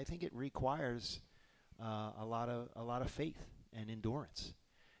I think it requires a lot of faith and endurance.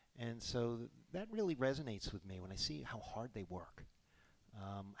 And so that really resonates with me when I see how hard they work,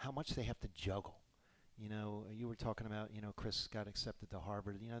 how much they have to juggle. You were talking about, Chris got accepted to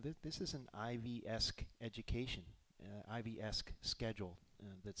Harvard. This is an Ivy-esque education, Ivy-esque schedule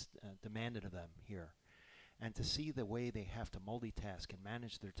that's demanded of them here. And to see the way they have to multitask and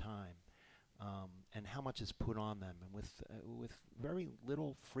manage their time, and how much is put on them, and with very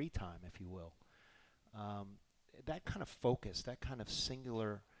little free time, if you will, that kind of focus, that kind of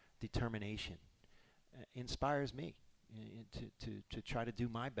singular determination inspires me to try to do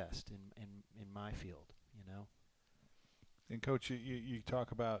my best in my field, And Coach, you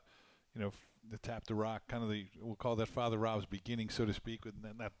talk about, the Tap the Rock, kind of we'll call that Father Rob's beginning, so to speak, with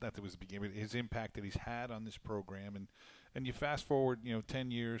not that it was the beginning, but his impact that he's had on this program. And you fast forward,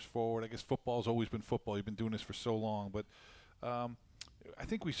 10 years forward. I guess football's always been football. You've been doing this for so long, but I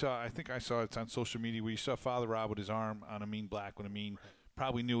think I saw it on social media where you saw Father Rob with his arm on Amin Black when Amin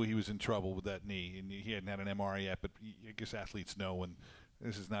probably knew he was in trouble with that knee, and he hadn't had an MRI yet, but I guess athletes know, and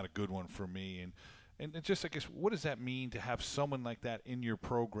this is not a good one for me. And just, I guess, what does that mean to have someone like that in your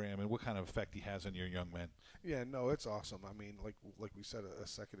program, and what kind of effect he has on your young men? Yeah, no, it's awesome. I mean, like we said a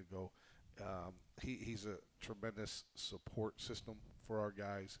second ago, he's a tremendous support system for our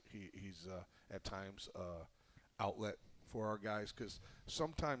guys. He's at times outlet for our guys, because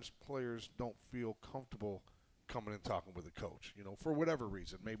sometimes players don't feel comfortable coming and talking with a coach, for whatever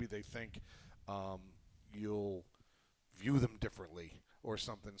reason. Maybe they think you'll view them differently or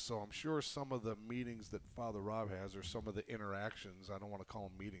something. So I'm sure some of the meetings that Father Rob has, or some of the interactions, I don't want to call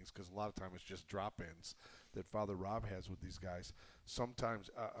them meetings because a lot of times it's just drop-ins that Father Rob has with these guys.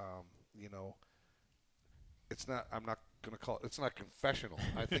 Sometimes, it's not, I'm not going to call it, it's not confessional.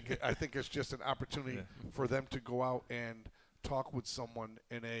 I think it's just an opportunity for them to go out and talk with someone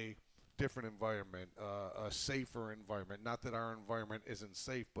in a different environment, a safer environment. Not that our environment isn't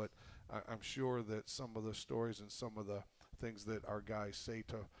safe, but I'm sure that some of the stories and some of the things that our guys say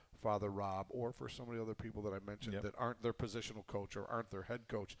to Father Rob, or for some of the other people that I mentioned that aren't their positional coach or aren't their head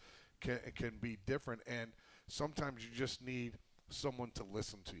coach, can be different. And sometimes you just need someone to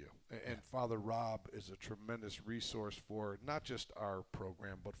listen to you. And Father Rob is a tremendous resource for not just our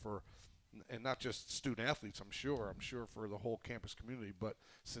program, but and not just student athletes, I'm sure for the whole campus community. But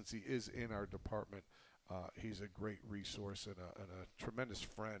since he is in our department, he's a great resource and a tremendous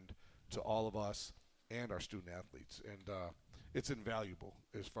friend to all of us and our student athletes. And it's invaluable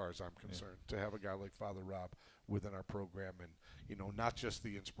as far as I'm concerned to have a guy like Father Rob within our program, and not just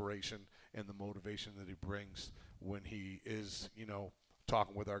the inspiration and the motivation that he brings when he is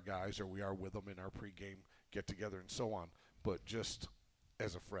talking with our guys, or we are with them in our pregame get together and so on, but just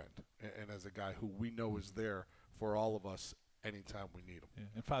as a friend and as a guy who we know is there for all of us anytime we need him. Yeah.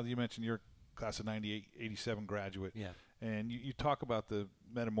 And Father, you mentioned your class of 98, 87 graduate, and you talk about the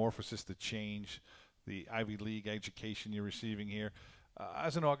metamorphosis, the change, the Ivy League education you're receiving here.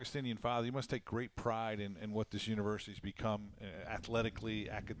 As an Augustinian father, you must take great pride in what this university's become, athletically,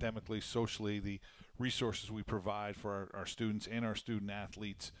 academically, socially, the resources we provide for our students and our student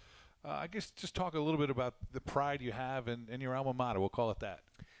athletes. I guess just talk a little bit about the pride you have in your alma mater. We'll call it that.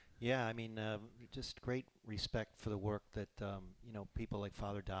 Yeah, I mean, just great respect for the work that people like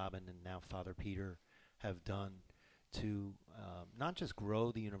Father Dobbin and now Father Peter have done, to not just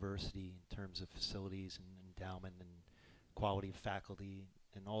grow the university in terms of facilities and endowment and quality of faculty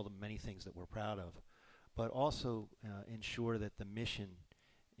and all the many things that we're proud of, but also ensure that the mission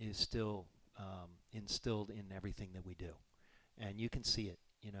is still instilled in everything that we do. And you can see it,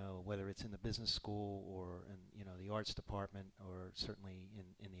 you know, whether it's in the business school or in, you know, the arts department or certainly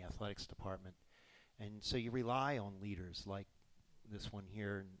in the athletics department. And so you rely on leaders like this one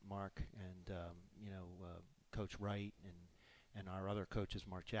here, Mark, and you know, Coach Wright and our other coaches,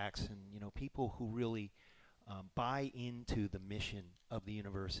 Mark Jackson, you know, people who really buy into the mission of the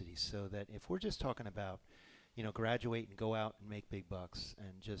university, so that if we're just talking about, you know, graduate and go out and make big bucks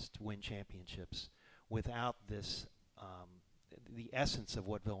and just win championships without this, the essence of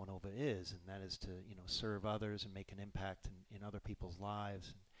what Villanova is, and that is to, you know, serve others and make an impact in other people's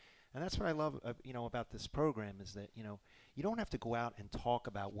lives. And that's what I love, you know, about this program, is that, you know, you don't have to go out and talk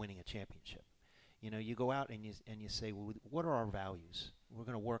about winning a championship. You know, you go out and you say, well, what are our values? We're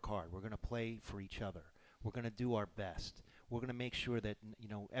going to work hard. We're going to play for each other. We're going to do our best. We're going to make sure that, you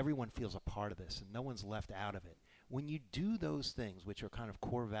know, everyone feels a part of this and no one's left out of it. When you do those things, which are kind of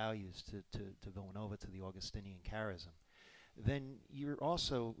core values to Villanova, to the Augustinian charism, then you're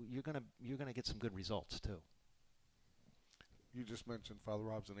going to get some good results too. You just mentioned Father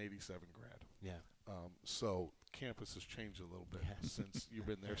Rob's an '87 grad. Yeah. So campus has changed a little bit since you've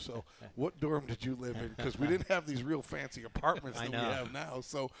been there. So what dorm did you live in? Because we didn't have these real fancy apartments that we have now.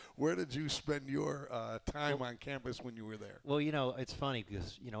 So where did you spend your time on campus when you were there? Well, you know, it's funny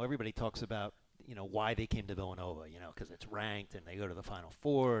because, you know, everybody talks about, you know, why they came to Villanova, you know, because it's ranked and they go to the Final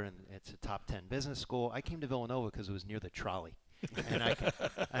Four and it's a top 10 business school. I came to Villanova because it was near the trolley. and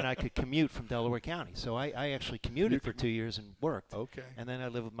I could commute from Delaware County, so I actually commuted for 2 years and worked. Okay. And then I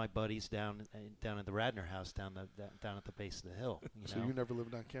lived with my buddies down at the Radnor house down at the base of the hill. So you never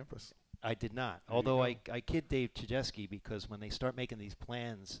lived on campus? I did not. Although I kid Dave Chajewski, because when they start making these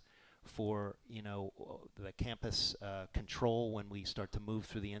plans for, you know, the campus control when we start to move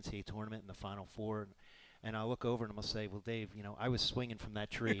through the NCAA tournament and the Final Four. And I'll look over and I'll say, well, Dave, you know, I was swinging from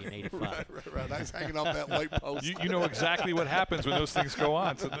that tree in '85. right. I was hanging off that light post. You know exactly what happens when those things go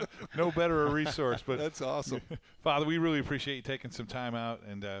on, so no better a resource. But that's awesome. Father, we really appreciate you taking some time out,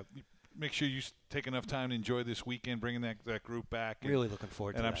 and make sure you take enough time to enjoy this weekend, bringing that group back. Really looking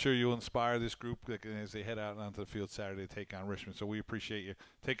forward to that. And I'm sure you'll inspire this group as they head out onto the field Saturday to take on Richmond. So we appreciate you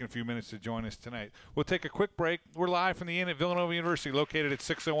taking a few minutes to join us tonight. We'll take a quick break. We're live from the Inn at Villanova University, located at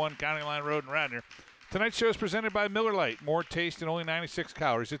 601 County Line Road in Radnor. Tonight's show is presented by Miller Lite. More taste and only 96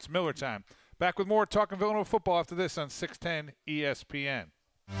 calories. It's Miller time. Back with more Talking Villanova football after this on 610 ESPN.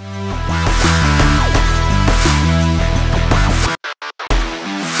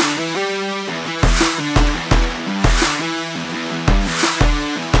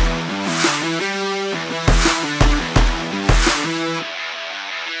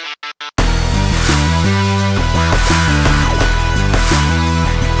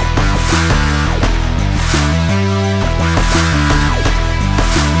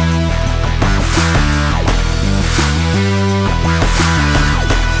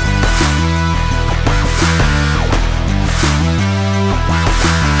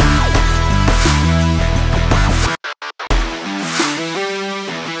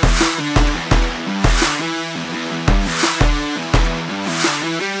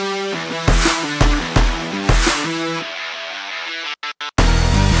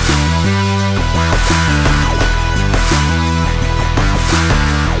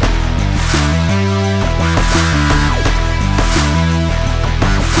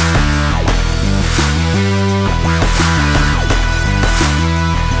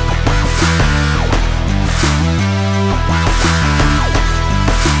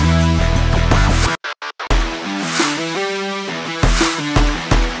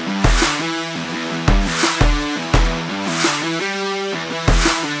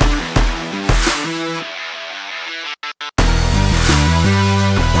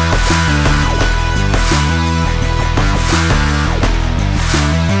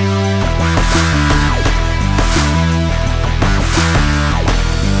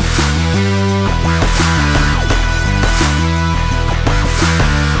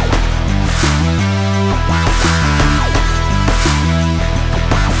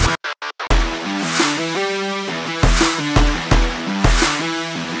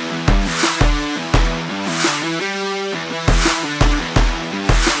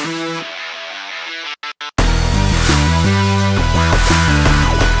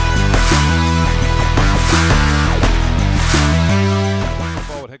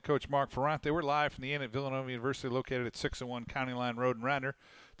 Coach Mark Ferrante. We're live from the Inn at Villanova University, located at 601 County Line Road in Radnor.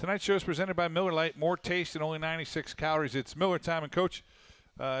 Tonight's show is presented by Miller Lite. More taste and only 96 calories. It's Miller time. And, Coach,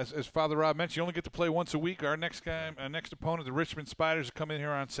 as Father Rob mentioned, you only get to play once a week. Our next opponent, the Richmond Spiders, will come in here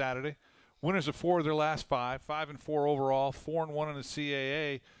on Saturday. Winners of 4 of their last 5, 5-4 overall, 4-1 in the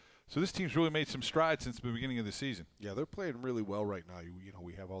CAA. So this team's really made some strides since the beginning of the season. Yeah, they're playing really well right now. You know,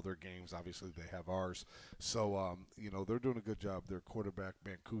 we have all their games. Obviously, they have ours. So, you know, they're doing a good job. Their quarterback,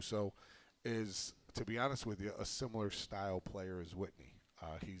 Mancuso, is, to be honest with you, a similar style player as Whitney.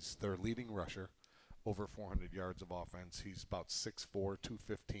 He's their leading rusher, over 400 yards of offense. He's about 6'4",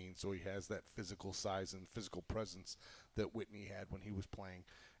 215, so he has that physical size and physical presence that Whitney had when he was playing.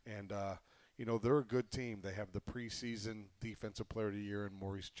 And, you know, they're a good team. They have the preseason Defensive Player of the Year, and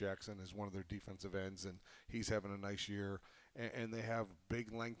Maurice Jackson is one of their defensive ends, and he's having a nice year. And they have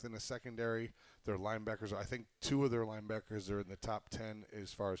big length in the secondary. Their linebackers, I think 2 of their linebackers are in the top 10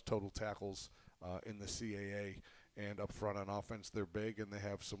 as far as total tackles in the CAA. And up front on offense, they're big, and they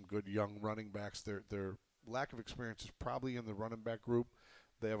have some good young running backs. Their lack of experience is probably in the running back group.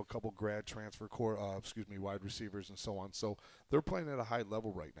 They have a couple grad transfer wide receivers and so on. So they're playing at a high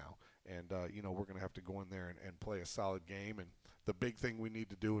level right now. And, you know, we're going to have to go in there and play a solid game. And the big thing we need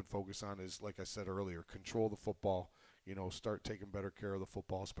to do and focus on is, like I said earlier, control the football. You know, start taking better care of the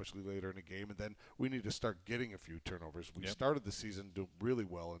football, especially later in the game. And then we need to start getting a few turnovers. We started the season doing really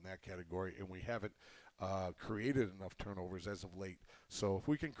well in that category, and we haven't created enough turnovers as of late. So if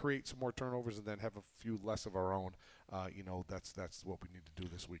we can create some more turnovers and then have a few less of our own, you know, that's what we need to do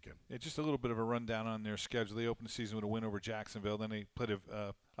this weekend. Yeah, just a little bit of a rundown on their schedule. They opened the season with a win over Jacksonville. Then they played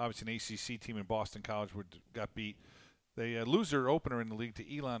obviously an ACC team in Boston College, got beat. They lose their opener in the league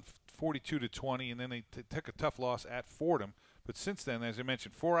to Elon 42-20, and then they took a tough loss at Fordham. But since then, as I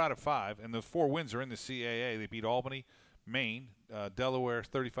mentioned, 4 out of 5, and those 4 wins are in the CAA. They beat Albany, Maine, Delaware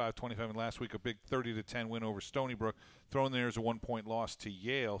 35-25, and last week a big 30-10 win over Stony Brook. Thrown there as a 1-point loss to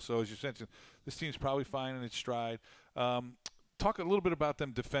Yale. So as you mentioned, this team's probably finding its stride. Talk a little bit about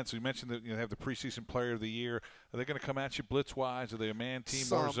them defensively. You mentioned that they have the preseason player of the year. Are they going to come at you blitz-wise? Are they a man team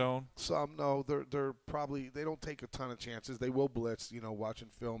or zone? Some, no. They're probably – they don't take a ton of chances. They will blitz, you know, watching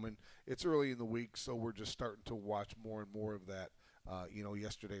film. And it's early in the week, so we're just starting to watch more and more of that, you know,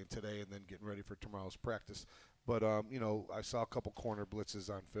 yesterday and today, and then getting ready for tomorrow's practice. But, you know, I saw a couple corner blitzes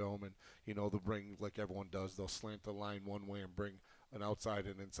on film, and, you know, they'll bring, like everyone does, they'll slant the line one way and bring an outside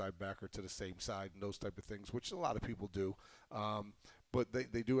and inside backer to the same side and those type of things, which a lot of people do. But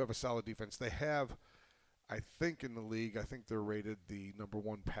they do have a solid defense. They have, I think in the league, I think they're rated the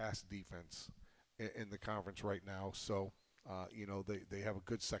 #1 pass defense in the conference right now. So, you know, they have a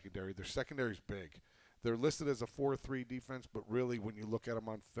good secondary. Their secondary is big. They're listed as a 4-3 defense, but really when you look at them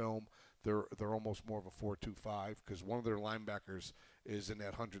on film, they're almost more of a 4-2-5 because one of their linebackers is in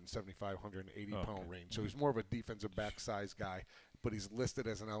that 175, 180-pound range. So he's more of a defensive back size guy, but he's listed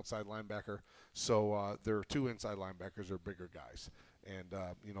as an outside linebacker. So their 2 inside linebackers are bigger guys. And,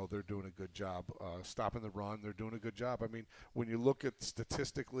 you know, they're doing a good job stopping the run. They're doing a good job. I mean, when you look at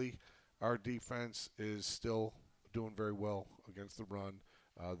statistically, our defense is still doing very well against the run.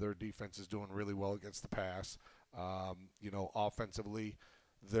 Their defense is doing really well against the pass. You know, offensively,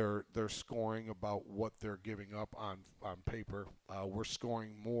 they're scoring about what they're giving up on paper. We're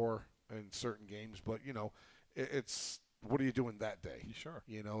scoring more in certain games, but, you know, it's what are you doing that day? Sure.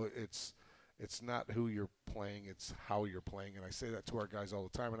 You know, it's not who you're playing, it's how you're playing. And I say that to our guys all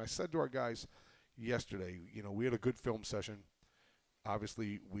the time. And I said to our guys yesterday, you know, we had a good film session.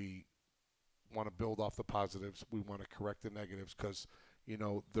 Obviously, we want to build off the positives. We want to correct the negatives because, you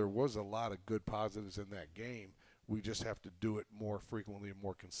know, there was a lot of good positives in that game. We just have to do it more frequently and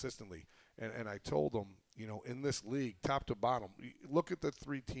more consistently. And I told them, you know, in this league, top to bottom, look at the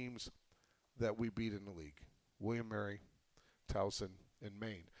 3 teams that we beat in the league. William Mary, Towson, and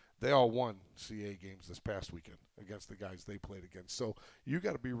Maine. They all won CA games this past weekend against the guys they played against. So you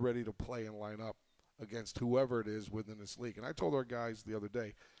got to be ready to play and line up against whoever it is within this league. And I told our guys the other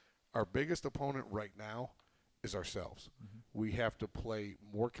day, our biggest opponent right now is ourselves. We have to play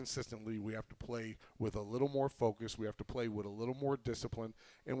more consistently. We have to play with a little more focus. We have to play with a little more discipline,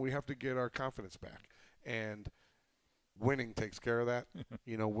 and we have to get our confidence back. And winning takes care of that.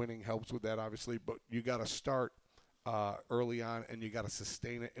 You know, winning helps with that, obviously, but you got to start early on, and you got to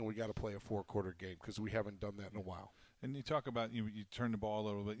sustain it, and we got to play a 4-quarter game because we haven't done that in a while. And you talk about you turn the ball a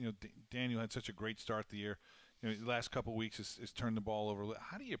little bit. You know, Daniel had such a great start the year. You know, the last couple of weeks has turned the ball over.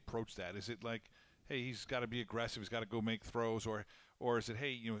 How do you approach that? Is it like, hey, he's got to be aggressive, he's got to go make throws, or is it, hey,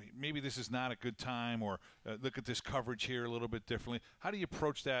 you know, maybe this is not a good time, or look at this coverage here a little bit differently? How do you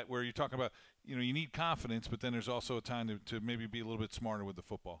approach that where you're talking about, you know, you need confidence, but then there's also a time to maybe be a little bit smarter with the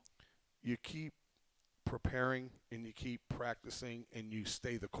football? You keep preparing and you keep practicing and you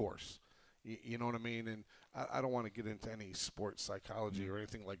stay the course. You know what I mean? And I don't want to get into any sports psychology or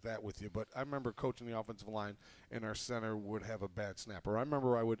anything like that with you, but I remember coaching the offensive line and our center would have a bad snap. Or I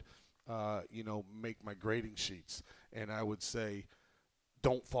remember I would, make my grading sheets and I would say,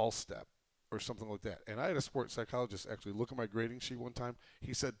 don't false step or something like that. And I had a sports psychologist actually look at my grading sheet one time.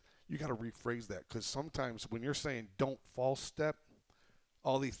 He said, you got to rephrase that because sometimes when you're saying don't false step,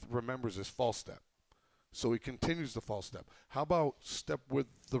 all he remembers is false step. So he continues the false step. How about step with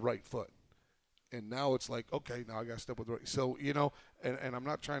the right foot? And now it's like, okay, now I got to step with the right. So, and I'm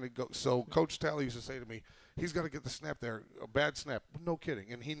not trying to go. So Coach Talley used to say to me, he's got to get the snap there, a bad snap. No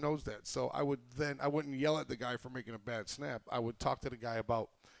kidding. And he knows that. So I wouldn't yell at the guy for making a bad snap. I would talk to the guy about,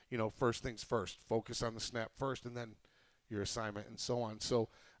 first things first. Focus on the snap first and then your assignment and so on. So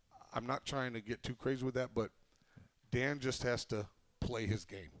I'm not trying to get too crazy with that, but Dan just has to play his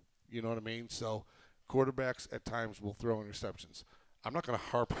game. You know what I mean? So quarterbacks at times will throw interceptions. I'm not going to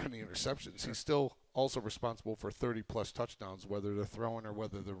harp on the interceptions. He's still also responsible for 30-plus touchdowns, whether they're throwing or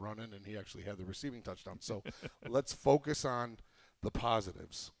whether they're running, and he actually had the receiving touchdown. So let's focus on the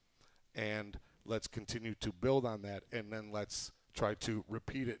positives, and let's continue to build on that, and then let's try to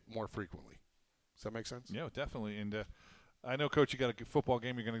repeat it more frequently. Does that make sense? Yeah, definitely. And I know, Coach, you got a football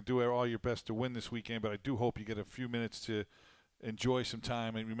game. You're going to do all your best to win this weekend, but I do hope you get a few minutes to enjoy some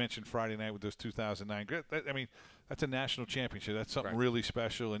time. And we mentioned Friday night with those 2009. That's a national championship. That's something really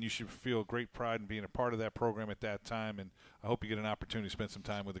special, and you should feel great pride in being a part of that program at that time. And I hope you get an opportunity to spend some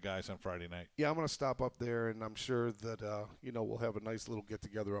time with the guys on Friday night. Yeah, I'm going to stop up there, and I'm sure that we'll have a nice little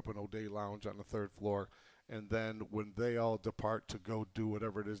get-together up in O'Day Lounge on the 3rd floor. And then when they all depart to go do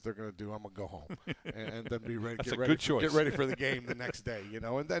whatever it is they're going to do, I'm going to go home and then be ready. Get ready for the game the next day,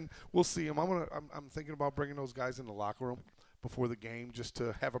 And then we'll see them. I'm thinking about bringing those guys in the locker room before the game just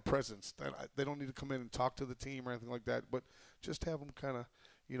to have a presence. They don't need to come in and talk to the team or anything like that, but just have them kind of,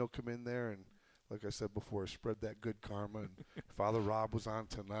 come in there and, like I said before, spread that good karma. And Father Rob was on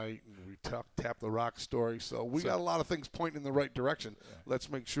tonight, and we tapped the rock story. So we got a lot of things pointing in the right direction. Yeah. Let's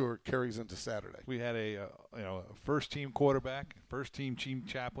make sure it carries into Saturday. We had a first-team quarterback, first-team team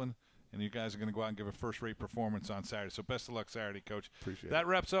chaplain, and you guys are going to go out and give a first-rate performance on Saturday. So best of luck Saturday, Coach. Appreciate that.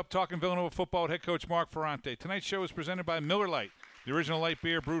 Wraps up Talking Villanova Football with head coach Mark Ferrante. Tonight's show is presented by Miller Lite, the original light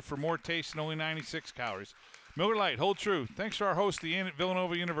beer brewed for more taste and only 96 calories. Miller Lite, hold true. Thanks to our host, the Inn at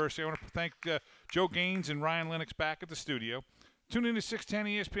Villanova University. I want to thank Joe Gaines and Ryan Lennox back at the studio. Tune in to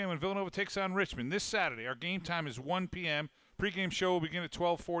 610 ESPN when Villanova takes on Richmond this Saturday. Our game time is 1 p.m. Pre-game show will begin at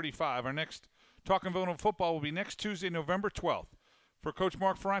 12:45. Our next Talking Villanova Football will be next Tuesday, November 12th. For Coach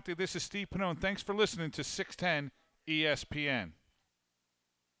Mark Ferrante, this is Steve Pannone. Thanks for listening to 610 ESPN.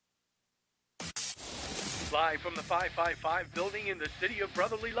 Live from the 555 building in the city of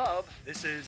brotherly love, this is